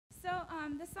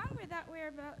the song that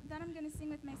I'm going to sing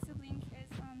with my sibling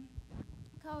is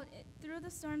called "Through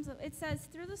the Storms of." It says,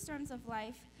 "Through the storms of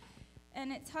life,"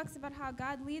 and it talks about how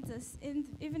God leads us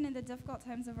even in the difficult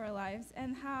times of our lives,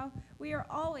 and how we are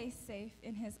always safe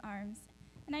in His arms.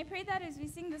 And I pray that as we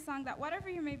sing the song, that whatever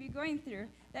you may be going through,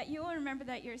 that you will remember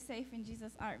that you're safe in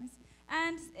Jesus' arms.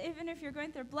 And even if you're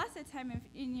going through a blessed time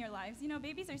in your lives, you know,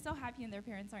 babies are so happy in their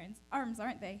parents' arms,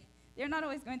 aren't they? They're not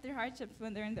always going through hardships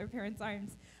when they're in their parents'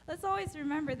 arms. Let's always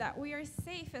remember that we are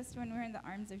safest when we're in the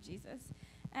arms of Jesus.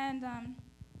 And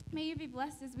may you be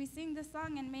blessed as we sing this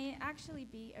song, and may it actually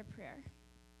be a prayer.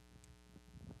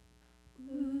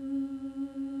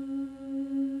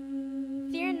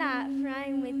 Fear not, for I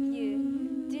am with you.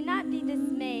 Do not be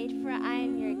dismayed, for I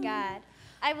am your God.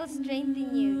 I will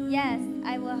strengthen you. Yes,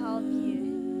 I will help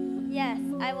you. Yes,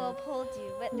 I will uphold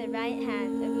you with the right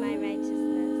hand of my righteousness.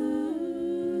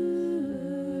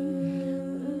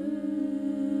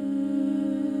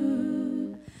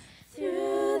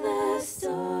 Through the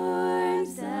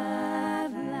storms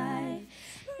of life,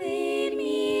 lead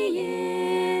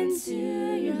me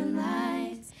into your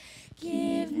light.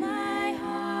 Give my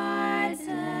heart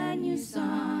a new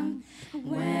song.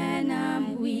 When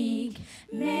I'm weak,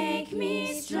 make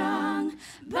me strong.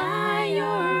 By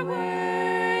your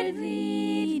word,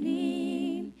 lead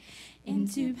me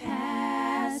into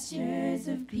pastures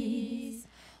of peace.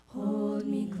 Hold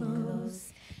me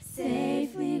close,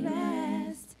 safely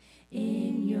rest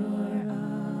in your arms.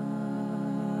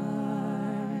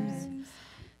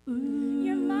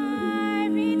 You're my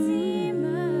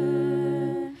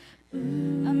Redeemer,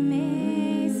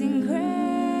 amazing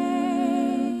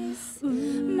grace,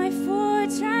 my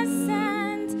fortress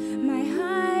and my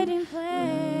hiding place.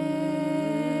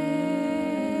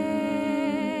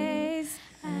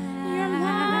 You're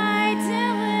my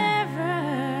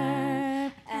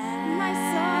deliverer, my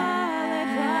solid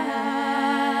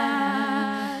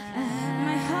rock.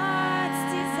 My heart's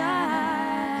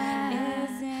desire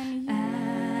is in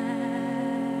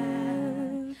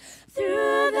you.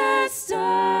 Through the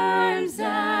storms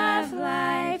of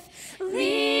life,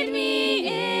 lead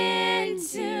me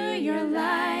into your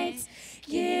light.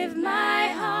 Give my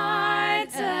heart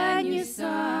a new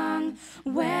song.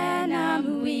 When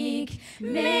I'm weak,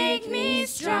 make me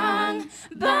strong.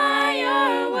 By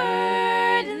your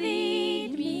word,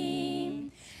 lead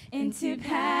me into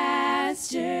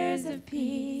pastures of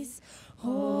peace.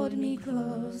 Hold me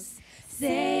close,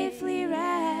 safely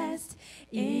rest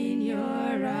in your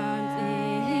arms,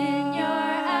 in your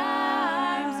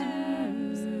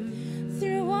arms.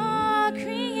 Through all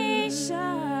creation,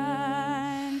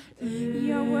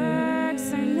 your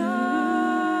works are known.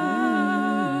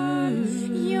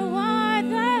 You are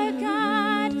the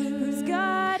God who's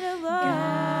God alone.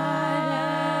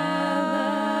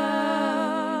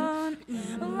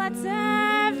 Let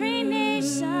every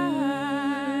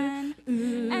nation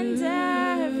and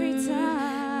every tongue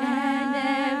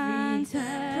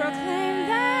proclaim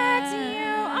that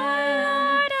you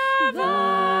are Lord of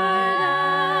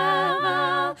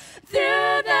all.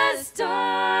 Through the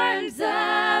storms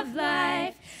of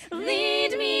life,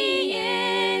 lead me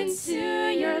into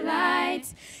your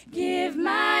light. Give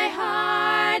my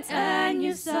heart a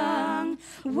new song.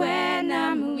 When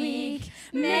I'm weak,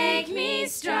 make me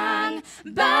strong.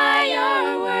 By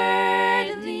your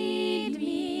word, lead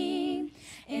me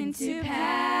into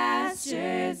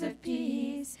pastures of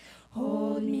peace.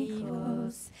 Hold me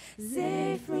close,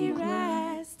 safely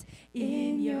rest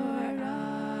in your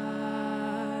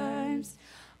arms.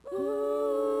 Ooh,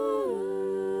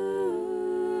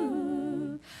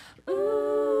 ooh,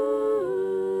 ooh.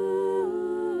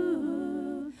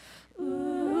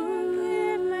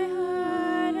 Give my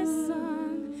heart a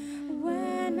song.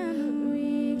 When I'm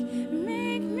weak,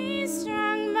 make me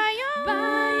strong. By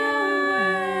your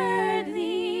word,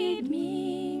 lead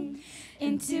me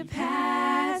into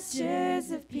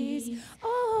pastures of peace.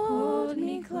 Hold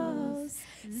me close,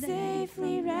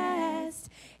 safely rest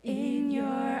in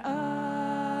your arms.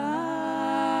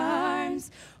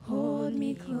 Hold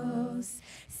me close.